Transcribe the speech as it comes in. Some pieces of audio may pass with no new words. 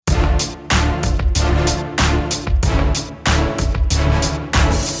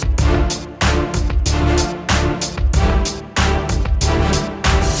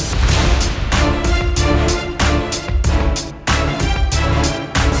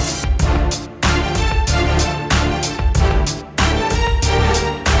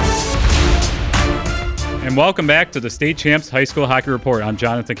And welcome back to the State Champs High School Hockey Report. I'm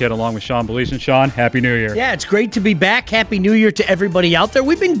Jonathan Kidd along with Sean Belishan. Sean, Happy New Year. Yeah, it's great to be back. Happy New Year to everybody out there.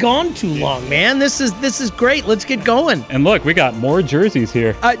 We've been gone too long, man. This is great. Let's get going. And look, we got more jerseys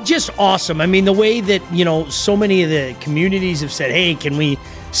here. Just awesome. I mean, the way that, so many of the communities have said, hey, can we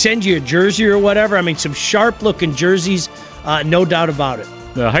send you a jersey or whatever? I mean, some sharp-looking jerseys, no doubt about it.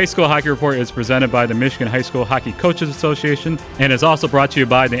 The High School Hockey Report is presented by the Michigan High School Hockey Coaches Association and is also brought to you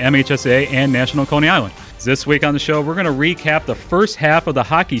by the MHSAA and National Coney Island. This week on the show, we're going to recap the first half of the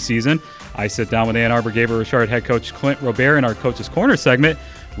hockey season. I sit down with Ann Arbor Gabriel Richard head coach Clint Robert in our Coach's Corner segment.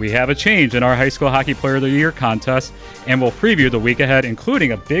 We have a change in our High School Hockey Player of the Year contest, and we'll preview the week ahead,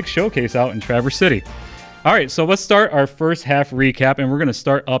 including a big showcase out in Traverse City. All right, so let's start our first half recap, and we're going to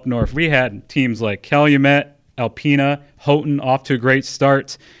start up north. We had teams like Calumet, Alpena, Houghton off to a great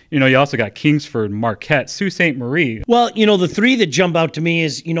start. You also got Kingsford, Marquette, Sault Ste. Marie. Well, the three that jump out to me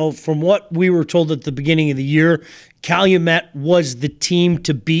is, from what we were told at the beginning of the year, Calumet was the team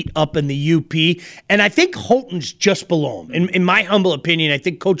to beat up in the UP, and I think Houghton's just below them. In my humble opinion, I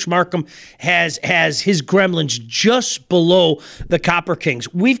think Coach Markham has his Gremlins just below the Copper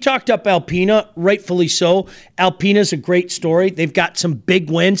Kings. We've talked up Alpena, rightfully so. Alpena's a great story. They've got some big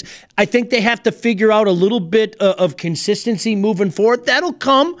wins. I think they have to figure out a little bit of consistency moving forward. That'll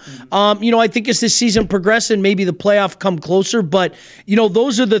come. I think as this season progresses and maybe the playoff come closer, but,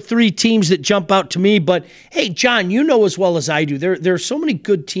 those are the three teams that jump out to me. But, hey, John, as well as I do, there are so many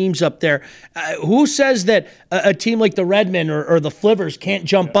good teams up there. Who says that a team like the Redmen or the Flivers can't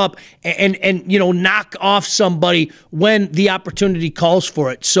jump up and knock off somebody when the opportunity calls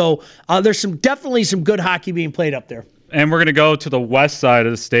for it? So there's definitely some good hockey being played up there. And we're going to go to the west side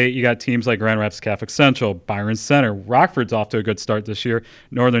of the state. You got teams like Grand Rapids Catholic Central, Byron Center. Rockford's off to a good start this year.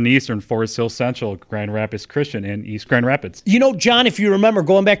 Northern Eastern, Forest Hill Central, Grand Rapids Christian, and East Grand Rapids. John, if you remember,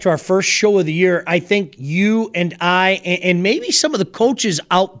 going back to our first show of the year, I think you and I and maybe some of the coaches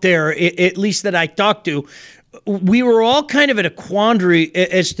out there, at least that I talked to, we were all kind of at a quandary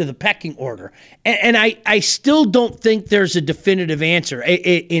as to the pecking order. And I still don't think there's a definitive answer.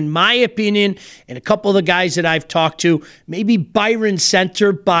 In my opinion, and a couple of the guys that I've talked to, maybe Byron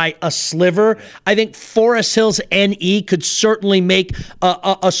Center by a sliver. I think Forest Hills NE could certainly make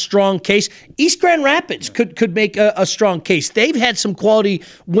a strong case. East Grand Rapids could make a strong case. They've had some quality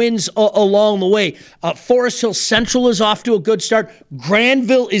wins along the way. Forest Hill Central is off to a good start.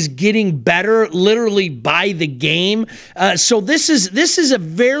 Granville is getting better, literally by the game. So this is a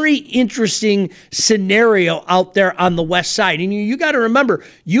very interesting scenario out there on the west side. And you got to remember,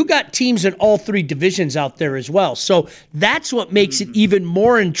 you got teams in all three divisions out there as well. So that's what makes it even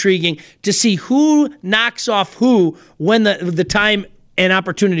more intriguing to see who knocks off who when the time and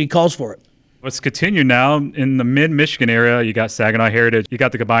opportunity calls for it. Let's continue now. In the mid-Michigan area, you got Saginaw Heritage. You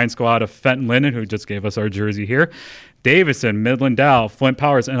got the combined squad of Fenton Linden, who just gave us our jersey here. Davison, Midland Dow, Flint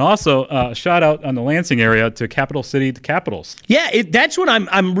Powers, and also a shout out on the Lansing area to Capital City, the Capitals. Yeah, that's what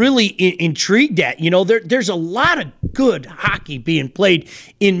I'm really intrigued at. There's a lot of good hockey being played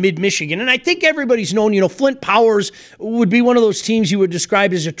in mid-Michigan, and I think everybody's known, Flint Powers would be one of those teams you would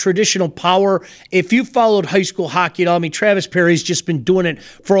describe as a traditional power. If you followed high school hockey at all, Travis Perry's just been doing it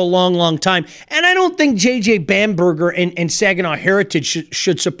for a long, long time, and I don't think J.J. Bamberger and Saginaw Heritage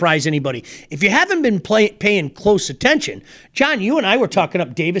should surprise anybody. If you haven't been paying close attention, John, you and I were talking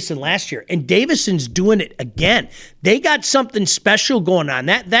up Davison last year, and Davison's doing it again. They got something special going on.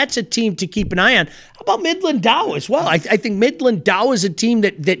 That's a team to keep an eye on. How about Midland Dow as well? I think Midland Dow is a team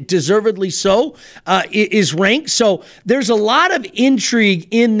that deservedly so is ranked. So there's a lot of intrigue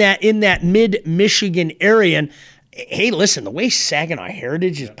in that mid-Michigan area. And hey, listen, the way Saginaw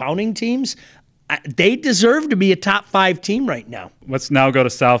Heritage is pounding teams, they deserve to be a top 5 team right now. Let's now go to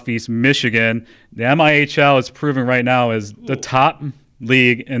Southeast Michigan. The MIHL is proving right now is the top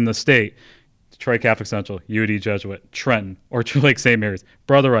league in the state. Troy Catholic Central, UD Jesuit, Trenton, Orchard Lake St. Mary's,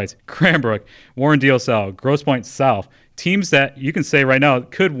 Brother Rice, Cranbrook, Warren D. LaSalle, Grosse Pointe South. Teams that you can say right now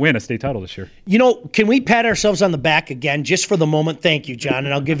could win a state title this year. Can we pat ourselves on the back again just for the moment? Thank you, John,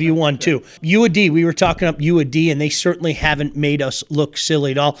 and I'll give you one too. UAD, we were talking up UAD, and they certainly haven't made us look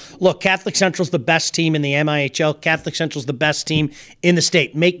silly at all. Look, Catholic Central's the best team in the MIHL. Catholic Central's the best team in the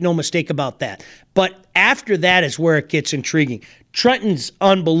state. Make no mistake about that. But after that is where it gets intriguing. Trenton's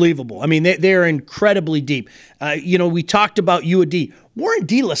unbelievable. They're incredibly deep. We talked about UAD. Warren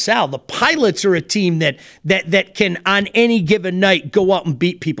D. LaSalle, the Pilots are a team that can, on any given night, go out and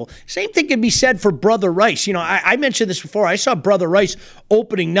beat people. Same thing can be said for Brother Rice. I mentioned this before. I saw Brother Rice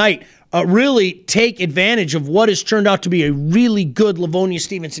opening night really take advantage of what has turned out to be a really good Livonia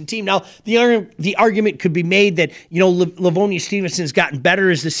Stevenson team. Now, the argument could be made that, Livonia Stevenson's gotten better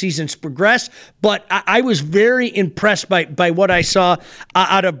as the season's progressed, but I was very impressed by what I saw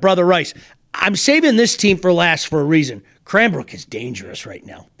out of Brother Rice. I'm saving this team for last for a reason. Cranbrook is dangerous right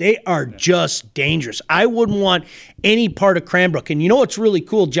now. They are just dangerous. I wouldn't want any part of Cranbrook. And you know what's really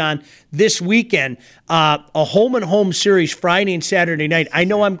cool, John? This weekend, a home-and-home series Friday and Saturday night. I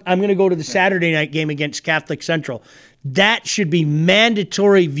know I'm going to go to the Saturday night game against Catholic Central. That should be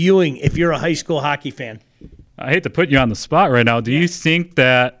mandatory viewing if you're a high school hockey fan. I hate to put you on the spot right now. Do you think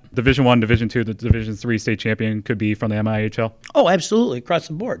that Division I, Division II, the Division III state champion could be from the MIHL? Oh, absolutely, across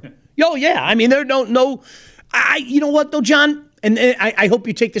the board. Oh, yeah. I mean, you know what, though, John? And I hope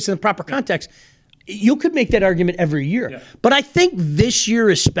you take this in the proper context. You could make that argument every year. Yeah. But I think this year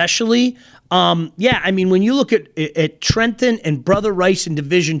especially, when you look at Trenton and Brother Rice in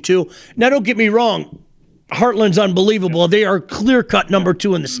Division II, now don't get me wrong, Heartland's unbelievable. They are clear-cut number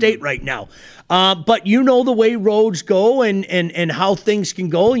 2 in the state right now. But you know the way roads go and how things can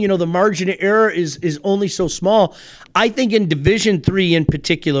go. The margin of error is only so small. I think in Division III in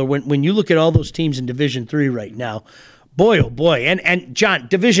particular, when you look at all those teams in Division III right now, boy, oh boy. And John,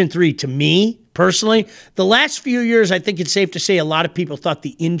 Division III to me, personally, the last few years, I think it's safe to say a lot of people thought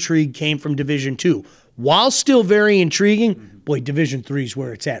the intrigue came from Division II. While still very intriguing, boy, Division III is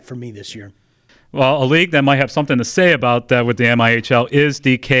where it's at for me this year. Well, a league that might have something to say about that with the MIHL is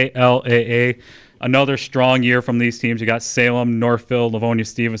the KLAA. Another strong year from these teams. You got Salem, Northville, Livonia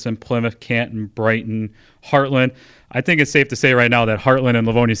Stevenson, Plymouth, Canton, Brighton, Heartland. I think it's safe to say right now that Heartland and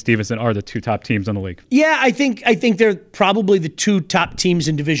Livonia Stevenson are the 2 top teams in the league. Yeah, I think they're probably the 2 top teams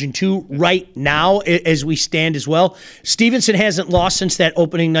in Division II right now as we stand as well. Stevenson hasn't lost since that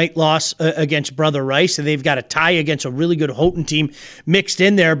opening night loss against Brother Rice, and they've got a tie against a really good Houghton team mixed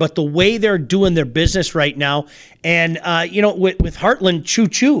in there. But the way they're doing their business right now, and with Heartland,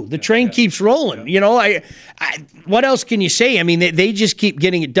 choo-choo, the train keeps rolling. I what else can you say? I mean, they just keep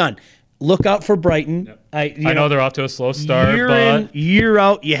getting it done. Look out for Brighton. Yep. I know they're off to a slow start. Year in, year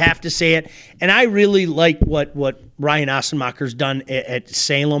out, you have to say it. And I really like what Ryan Ossenmacher's done at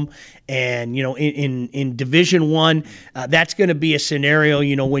Salem. And, in Division I, that's going to be a scenario,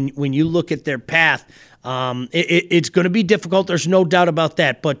 when you look at their path, it's going to be difficult. There's no doubt about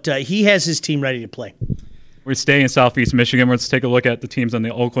that. But he has his team ready to play. We stay in Southeast Michigan. Let's take a look at the teams in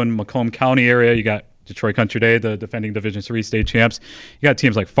the Oakland-Macomb County area. You got Detroit Country Day, the defending Division III state champs. You got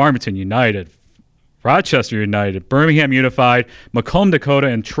teams like Farmington United, Rochester United, Birmingham Unified, Macomb Dakota,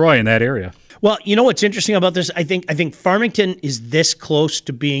 and Troy in that area. Well, you know what's interesting about this? I think Farmington is this close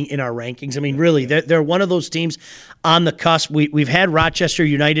to being in our rankings. I mean, really, they're one of those teams on the cusp. We've had Rochester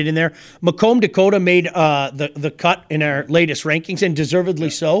United in there. Macomb Dakota made the cut in our latest rankings, and deservedly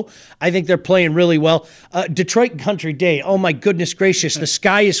so. I think they're playing really well. Detroit Country Day, oh my goodness gracious, the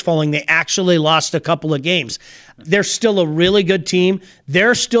sky is falling. They actually lost a couple of games. They're still a really good team.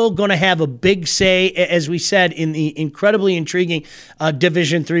 They're still going to have a big say, as we said, in the incredibly intriguing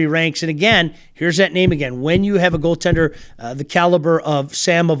Division III ranks. And again, here's that name again. When you have a goaltender the caliber of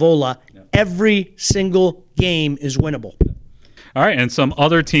Sam Avola, every single game is winnable. All right, and some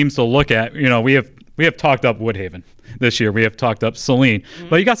other teams to look at. We have talked up Woodhaven this year. We have talked up Saline.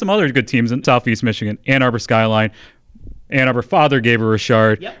 But you got some other good teams in Southeast Michigan. Ann Arbor Skyline, Ann Arbor Father gave a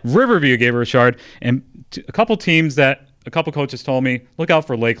Richard, Riverview gave a Richard, and a couple teams that a couple coaches told me, look out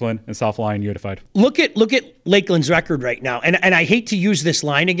for Lakeland and South Lyon Unified. Look at Lakeland's record right now. And I hate to use this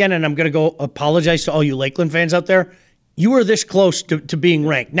line again, and I'm going to go apologize to all you Lakeland fans out there. You are this close to being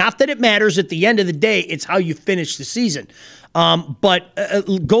ranked. Not that it matters at the end of the day. It's how you finish the season. But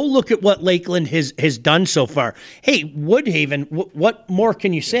go look at what Lakeland has done so far. Hey, Woodhaven, what more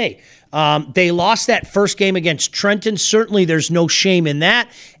can you say? They lost that first game against Trenton. Certainly there's no shame in that.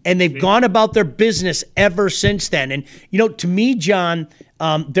 And they've gone about their business ever since then. And, to me, John,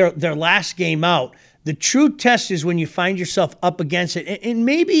 their last game out, the true test is when you find yourself up against it, and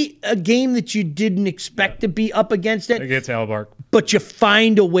maybe a game that you didn't expect to be up against it. Against Albark. But you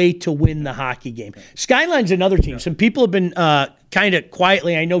find a way to win the hockey game. Skyline's another team. Some people have been kind of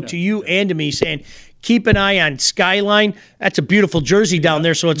quietly, I know, to you and to me, saying, keep an eye on Skyline. That's a beautiful jersey down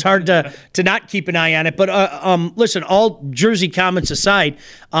there, so it's hard to not keep an eye on it. But listen, all jersey comments aside,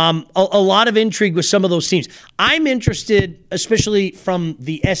 a lot of intrigue with some of those teams. I'm interested, especially from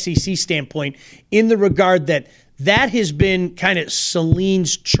the SEC standpoint, in the regard that has been kind of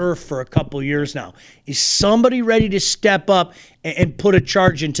Saline's turf for a couple years now. Is somebody ready to step up and put a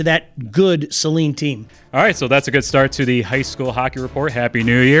charge into that good Saline team? All right, so that's a good start to the high school hockey report. Happy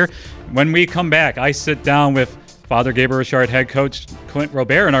New Year. When we come back, I sit down with Father Gabriel Richard head coach Clint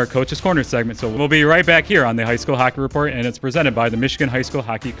Robert in our Coach's Corner segment. So we'll be right back here on the High School Hockey Report, and it's presented by the Michigan High School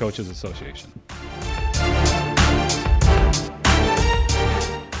Hockey Coaches Association.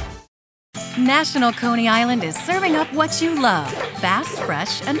 National Coney Island is serving up what you love, fast,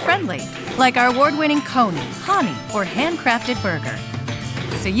 fresh, and friendly, like our award-winning Coney, honey, or handcrafted burger.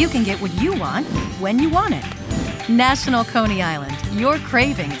 So you can get what you want when you want it. National Coney Island, your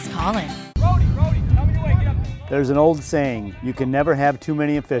craving is calling. There's an old saying, you can never have too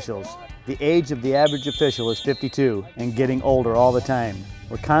many officials. The age of the average official is 52 and getting older all the time.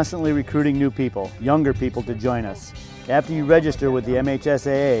 We're constantly recruiting new people, younger people to join us. After you register with the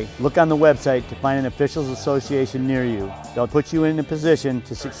MHSAA, look on the website to find an officials association near you. They'll put you in a position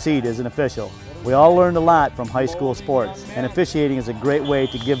to succeed as an official. We all learned a lot from high school sports, and officiating is a great way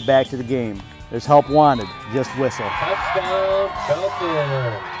to give back to the game. There's help wanted, just whistle. Touchdown,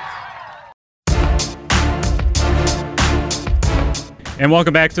 Falcons. And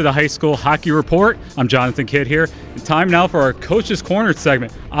welcome back to the High School Hockey Report. I'm Jonathan Kidd here. Time now for our Coach's Corner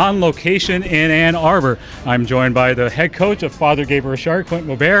segment on location in Ann Arbor. I'm joined by the head coach of Father Gabriel Richard, Clint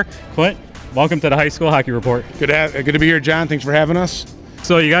Robert. Clint, welcome to the High School Hockey Report. Good to be here, John. Thanks for having us.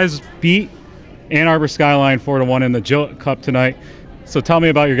 So you guys beat Ann Arbor Skyline 4-1 in the Gillette Cup tonight. So tell me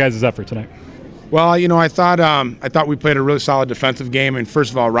about your guys' effort tonight. Well, I thought we played a really solid defensive game, and first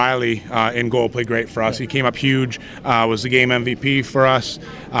of all, Riley in goal played great for us. He came up huge, was the game MVP for us.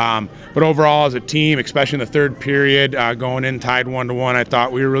 But overall, as a team, especially in the third period, going in tied 1-1, I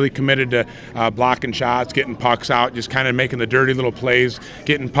thought we were really committed to blocking shots, getting pucks out, just kind of making the dirty little plays,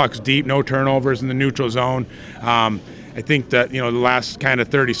 getting pucks deep, no turnovers in the neutral zone. I think that, the last kind of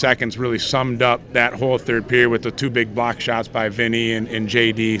 30 seconds really summed up that whole third period with the two big block shots by Vinny and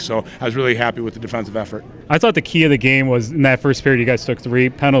JD. So I was really happy with the defensive effort. I thought the key of the game was in that first period, you guys took 3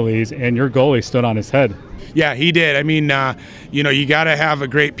 penalties, and your goalie stood on his head. Yeah, he did. I mean, you got to have a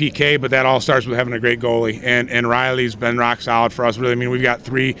great PK, but that all starts with having a great goalie. And Riley's been rock solid for us. Really, I mean, we've got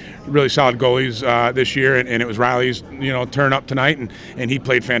 3 really solid goalies this year, and it was Riley's, turn up tonight, and he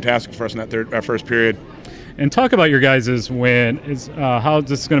played fantastic for us in that first period. And talk about your guys' win. How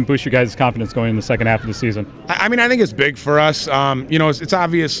this is going to boost your guys' confidence going in the second half of the season? I mean, I think it's big for us. It's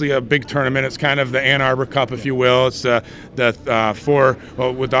obviously a big tournament. It's kind of the Ann Arbor Cup, if you will. It's with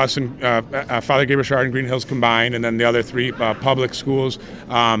us and Father Gabriel Richard and Green Hills combined, and then the other 3 public schools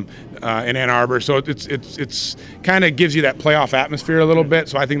in Ann Arbor. So it's kind of gives you that playoff atmosphere a little bit.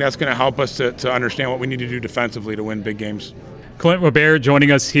 So I think that's going to help us to understand what we need to do defensively to win big games. Clint Robert joining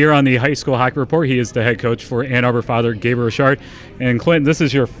us here on the High School Hockey Report. He is the head coach for Ann Arbor Father Gabriel Richard. And Clint, this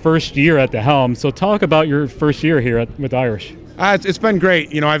is your first year at the helm. So talk about your first year here with Irish. It's been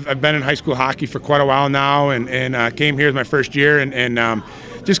great. I've been in high school hockey for quite a while now, and came here as my first year, and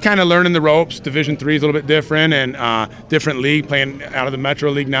just kind of learning the ropes. Division III is a little bit different, and different league, playing out of the Metro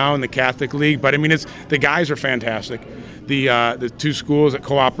League now and the Catholic League. But I mean, the guys are fantastic. The 2 schools at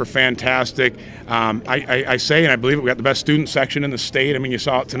Co-op are fantastic. I say, and I believe it, we got the best student section in the state. I mean, you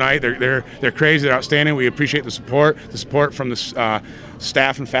saw it tonight. They're crazy. They're outstanding. We appreciate the support from the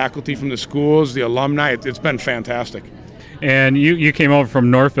staff and faculty from the schools, the alumni. It's been fantastic. And you came over from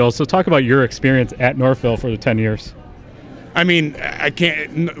Northville, so talk about your experience at Northville for the 10 years. I mean,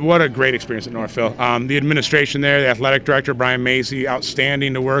 what a great experience at Northville. The administration there, the athletic director, Brian Macy,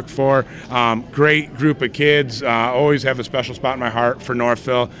 outstanding to work for. Great group of kids. Always have a special spot in my heart for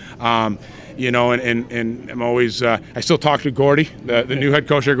Northville. And I'm always, I still talk to Gordy, the new head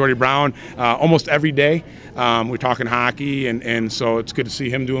coach there, Gordy Brown, almost every day. We're talking hockey, and so it's good to see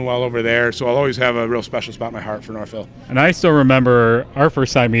him doing well over there. So I'll always have a real special spot in my heart for Northville. And I still remember our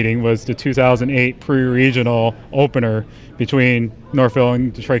first time meeting was the 2008 pre-regional opener between Northville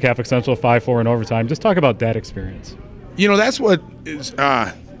and Detroit Catholic Central, 5-4 in overtime. Just talk about that experience. That's what is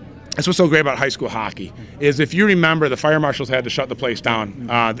That's what's so great about high school hockey is if you remember, the fire marshals had to shut the place down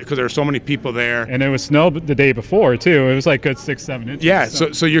because there were so many people there. And it was snow the day before, too. It was like good 6-7 inches. Yeah,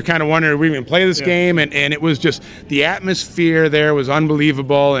 so you're kind of wondering, are we even play this game? And it was just, the atmosphere there was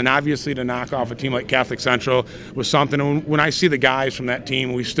unbelievable. And obviously to knock off a team like Catholic Central was something. And when I see the guys from that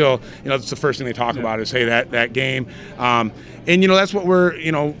team, we still, that's the first thing they talk about is, hey, that game. And, that's what we're,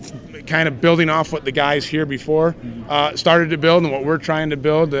 kind of building off what the guys here before started to build and what we're trying to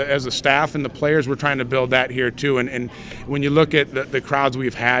build as a staff and the players. We're trying to build that here too. And when you look at the crowds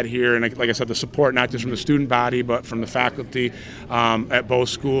we've had here, and like I said, the support not just from the student body but from the faculty at both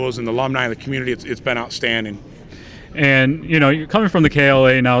schools and the alumni and the community, it's been outstanding. And you're coming from the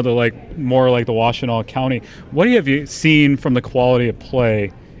KLA now to more like the Washtenaw County. What have you seen from the quality of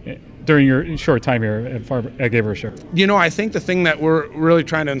play during your short time here at Gabriel Share? I think the thing that we're really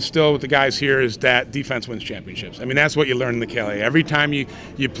trying to instill with the guys here is that defense wins championships. I mean, that's what you learn in the KLA. Every time you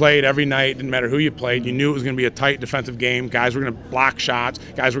played, every night, didn't matter who you played, you knew it was going to be a tight defensive game. Guys were going to block shots.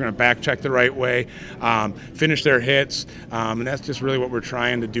 Guys were going to back check the right way, finish their hits. And that's just really what we're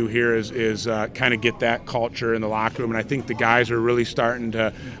trying to do here is kind of get that culture in the locker room. And I think the guys are really starting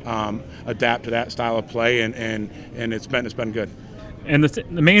to adapt to that style of play, and it's been good. And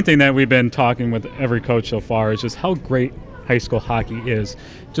the main thing that we've been talking with every coach so far is just how great high school hockey is.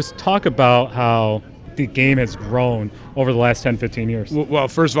 Just talk about how the game has grown over the last 10, 15 years. Well,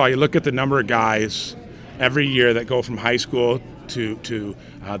 first of all, you look at the number of guys every year that go from high school to the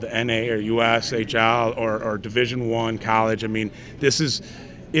NA or USHL or Division I college. I mean,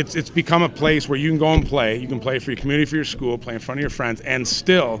 it's become a place where you can go and play. You can play for your community, for your school, play in front of your friends, and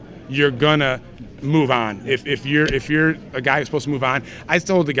still you're gonna move on. If you're a guy who's supposed to move on, I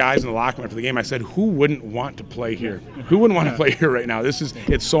told the guys in the locker room after the game, I said, who wouldn't want to play here? Who wouldn't want to play here right now?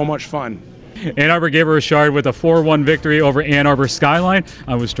 It's so much fun. Ann Arbor Gabriel Richard with a 4-1 victory over Ann Arbor Skyline.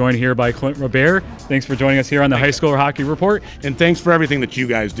 I was joined here by Clint Robert. Thanks for joining us here on the High School Hockey Report. And thanks for everything that you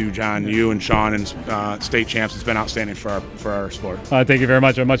guys do, John, you and Sean and state champs. It's been outstanding for our sport. Thank you very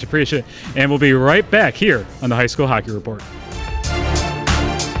much. I much appreciate it. And we'll be right back here on the High School Hockey Report.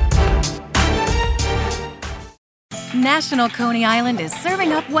 National Coney Island is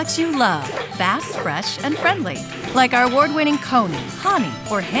serving up what you love, fast, fresh, and friendly, like our award-winning Coney, Honey,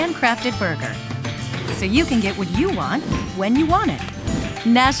 or handcrafted burger. So you can get what you want, when you want it.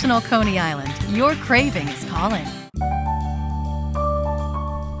 National Coney Island, your craving is calling.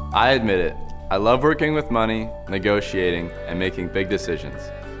 I admit it, I love working with money, negotiating, and making big decisions.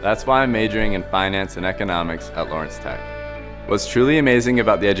 That's why I'm majoring in finance and economics at Lawrence Tech. What's truly amazing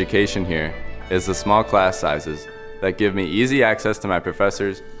about the education here is the small class sizes that give me easy access to my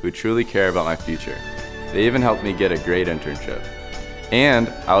professors who truly care about my future. They even helped me get a great internship. And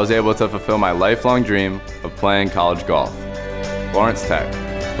I was able to fulfill my lifelong dream of playing college golf. Lawrence Tech,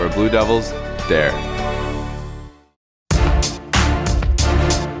 where Blue Devils dare.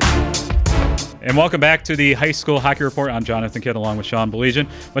 And welcome back to the High School Hockey Report. I'm Jonathan Kidd along with Sean Belegian.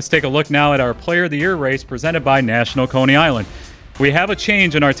 Let's take a look now at our Player of the Year race presented by National Coney Island. We have a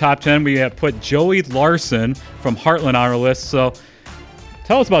change in our top 10. We have put Joey Larson from Heartland on our list. So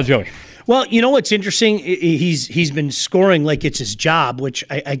tell us about Joey. Well, you know what's interesting? He's been scoring like it's his job, which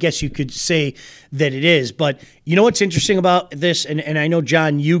I guess you could say that it is. But you know what's interesting about this, and I know,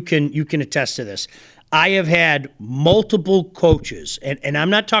 John, you can attest to this. I have had multiple coaches, and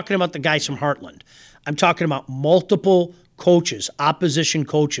I'm not talking about the guys from Heartland. I'm talking about multiple coaches, opposition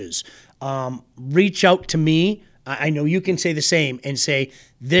coaches, reach out to me. I know you can say the same and say,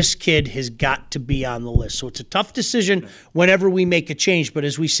 this kid has got to be on the list. So it's a tough decision whenever we make a change. But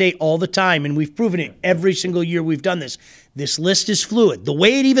as we say all the time, and we've proven it every single year we've done this list is fluid. The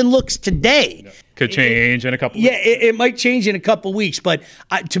way it even looks today could change in a couple weeks. Yeah, it might change in a couple weeks. But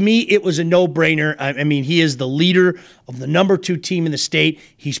to me, it was a no-brainer. I mean, he is the leader of the number 2 team in the state.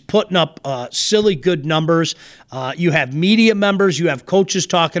 He's putting up silly good numbers. You have media members. You have coaches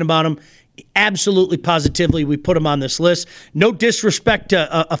talking about him. Absolutely, positively, we put him on this list. No disrespect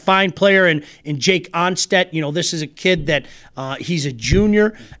to a fine player in Jake Onstedt. You know, this is a kid that he's a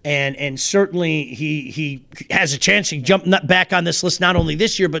junior, and certainly he has a chance to jump back on this list not only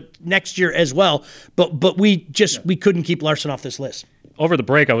this year but next year as well. But we couldn't keep Larson off this list. Over the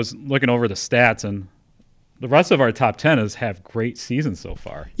break, I was looking over the stats, and the rest of our top 10 have great seasons so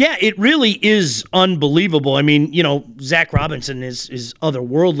far. Yeah, it really is unbelievable. I mean, you know, Zach Robinson is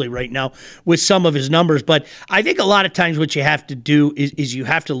otherworldly right now with some of his numbers. But I think a lot of times what you have to do is you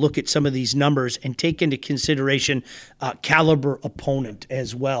have to look at some of these numbers and take into consideration caliber opponent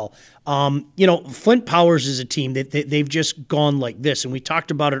as well. You know, Flint Powers is a team that they've just gone like this, and we talked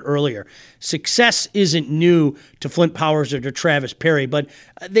about it earlier. Success isn't new to Flint Powers or to Travis Perry, but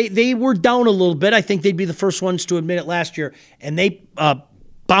they were down a little bit. I think they'd be the first ones to admit it last year, and they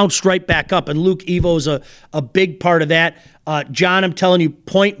bounced right back up, and Luke Evo's a big part of that. John, I'm telling you,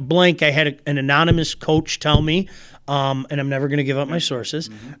 point blank, I had an anonymous coach tell me, and I'm never going to give up my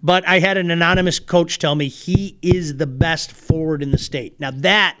sources, but I had an anonymous coach tell me he is the best forward in the state. Now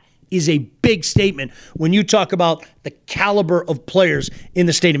that is a big statement when you talk about the caliber of players in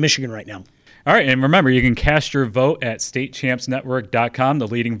the state of Michigan right now. All right, and remember, you can cast your vote at statechampsnetwork.com. The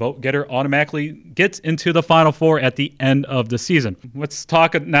leading vote getter automatically gets into the Final Four at the end of the season. Let's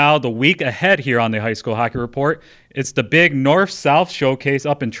talk now the week ahead here on the High School Hockey Report. It's the big North-South Showcase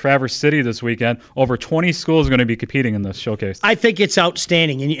up in Traverse City this weekend. Over 20 schools are going to be competing in this showcase. I think it's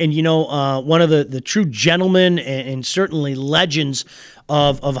outstanding. And you know, one of the true gentlemen and certainly legends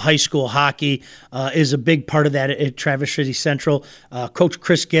of high school hockey is a big part of that at Traverse City Central. Coach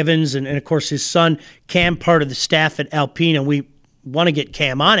Chris Givens and, of course, his son Cam, part of the staff at Alpena. We want to get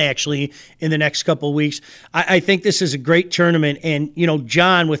Cam on actually in the next couple of weeks. I think this is a great tournament. And,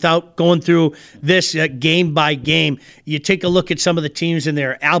 John, without going through this game by game, you take a look at some of the teams in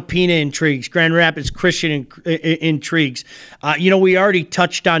there. Alpena intrigues, Grand Rapids Christian intrigues. We already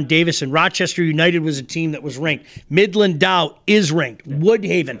touched on Davison. Rochester United was a team that was ranked. Midland Dow is ranked.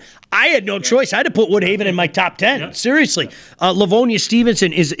 Woodhaven. I had no choice. I had to put Woodhaven in my top 10. Seriously. Livonia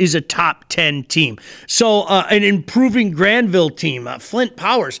Stevenson is a top 10 team. So an improving Granville team. Flint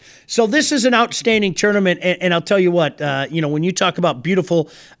Powers. So this is an outstanding tournament, and I'll tell you what, when you talk about beautiful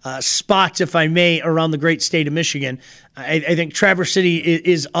spots, if I may, around the great state of Michigan, I think Traverse City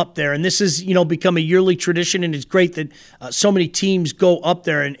is up there, and this has become a yearly tradition, and it's great that so many teams go up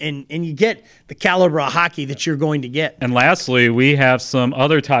there, and you get the caliber of hockey that you're going to get. And lastly, we have some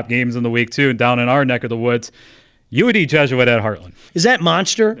other top games in the week too, down in our neck of the woods. UD Jesuit at Heartland. Is that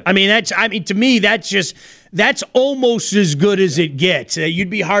monster? To me, that's almost as good as it gets. You'd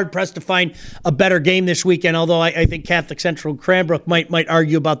be hard pressed to find a better game this weekend. Although I think Catholic Central Cranbrook might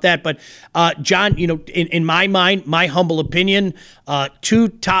argue about that. But John, in my mind, my humble opinion, 2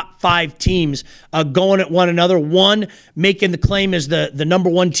 top 5 teams going at one another. One making the claim as the number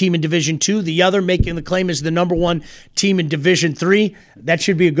 1 team in Division II. The other making the claim as the number 1 team in Division III. That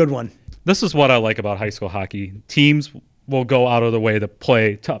should be a good one. This is what I like about high school hockey. Teams will go out of the way to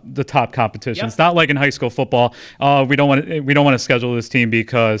play the top competitions. Yep. Not like in high school football. We don't want to schedule this team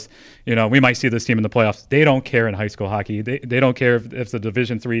because we might see this team in the playoffs. They don't care in high school hockey. They don't care if it's a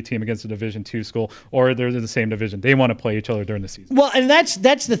Division III team against a Division II school or they're in the same division. They want to play each other during the season. Well, and that's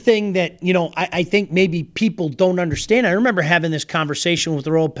the thing that I think maybe people don't understand. I remember having this conversation with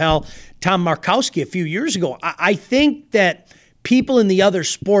our old pal Tom Markowski a few years ago. I think that people in the other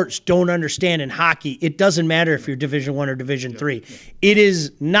sports don't understand in hockey. It doesn't matter if you're Division I or Division III. It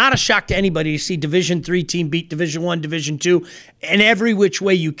is not a shock to anybody to see Division III team beat Division I, Division II, and every which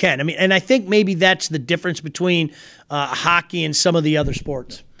way you can. And I think maybe that's the difference between hockey and some of the other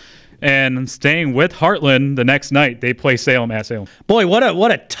sports. And staying with Heartland the next night, they play Salem at Salem. Boy, what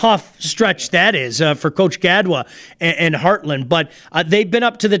a tough stretch that is for Coach Gadwa and Heartland. But they've been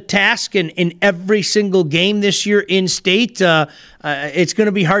up to the task in every single game this year in state. It's going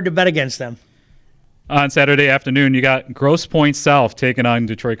to be hard to bet against them. On Saturday afternoon, you got Grosse Pointe South taking on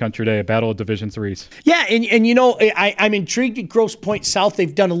Detroit Country Day, a battle of Division IIIs. Yeah, and I'm intrigued at Grosse Pointe South.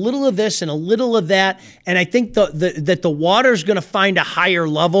 They've done a little of this and a little of that, and I think that the water's going to find a higher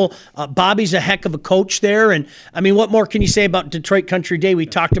level. Bobby's a heck of a coach there, and what more can you say about Detroit Country Day? We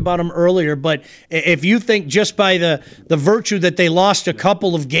talked about them earlier, but if you think just by the virtue that they lost a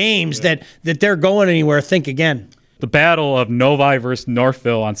couple of games that they're going anywhere, think again. The battle of Novi versus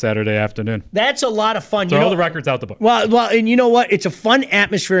Northville on Saturday afternoon. That's a lot of fun. Throw the records out the book. Well, and you know what? It's a fun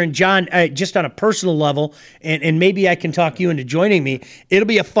atmosphere. And John, just on a personal level, and maybe I can talk you into joining me, it'll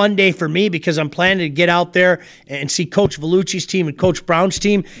be a fun day for me because I'm planning to get out there and see Coach Vellucci's team and Coach Brown's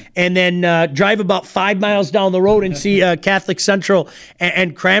team, and then drive about 5 miles down the road and see Catholic Central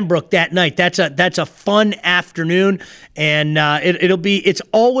and Cranbrook that night. That's a fun afternoon, and it's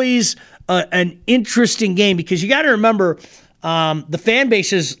always an interesting game because you got to remember the fan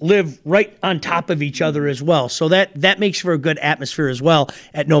bases live right on top of each other as well. So that makes for a good atmosphere as well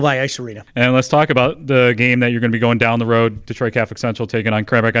at Novi Ice Arena. And let's talk about the game that you're going to be going down the road, Detroit Catholic Central taking on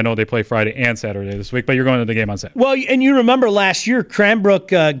Cranbrook. I know they play Friday and Saturday this week, but you're going to the game on Saturday. Well, and you remember last year, Cranbrook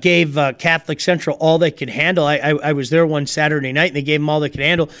gave Catholic Central all they could handle. I was there one Saturday night, and they gave them all they could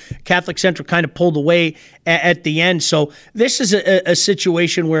handle. Catholic Central kind of pulled away at the end. So this is a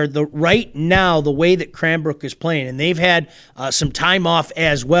situation where right now, the way that Cranbrook is playing, and they've had some time off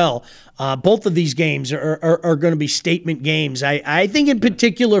as well. Both of these games are going to be statement games, I think in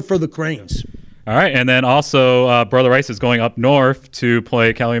particular for the Cranes. All right, and then also Brother Rice is going up north to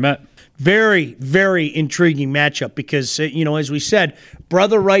play Calumet. Very, very intriguing matchup because, as we said,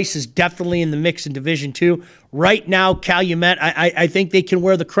 Brother Rice is definitely in the mix in Division II. Right now, Calumet, I think they can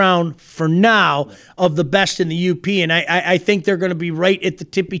wear the crown for now of the best in the UP, and I think they're going to be right at the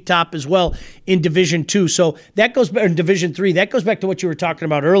tippy top as well in Division II. So that goes back in Division III. That goes back to what you were talking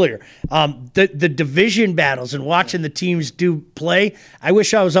about earlier. The division battles and watching the teams do play. I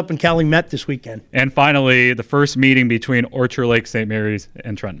wish I was up in Calumet this weekend. And finally, the first meeting between Orchard Lake St. Mary's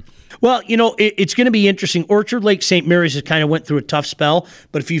and Trenton. Well, it's going to be interesting. Orchard Lake St. Mary's has kind of went through a tough spell,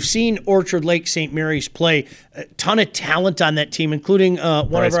 but if you've seen Orchard Lake St. Mary's play, a ton of talent on that team, including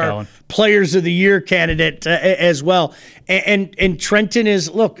one of our Players of the Year candidate as well. And Trenton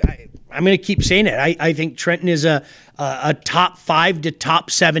is, look, I'm going to keep saying it. I think Trenton is a top 5 to top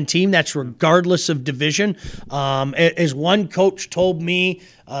 7 team. That's regardless of division. As one coach told me,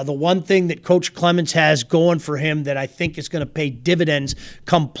 the one thing that Coach Clemens has going for him that I think is going to pay dividends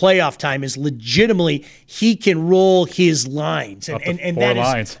come playoff time is legitimately he can roll his lines. And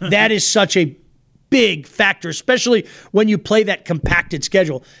that is such a big factor, especially when you play that compacted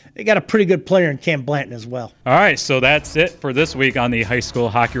schedule. They got a pretty good player in Cam Blanton as well. All right, so that's it for this week on the High School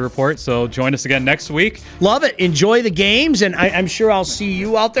Hockey Report. So join us again next week. Love it. Enjoy the games, and I'm sure I'll see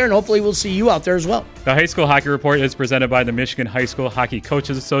you out there, and hopefully we'll see you out there as well. The High School Hockey Report is presented by the Michigan High School Hockey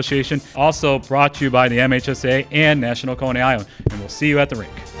Coaches Association, also brought to you by the MHSA and National Coney Island. And we'll see you at the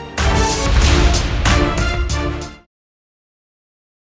rink.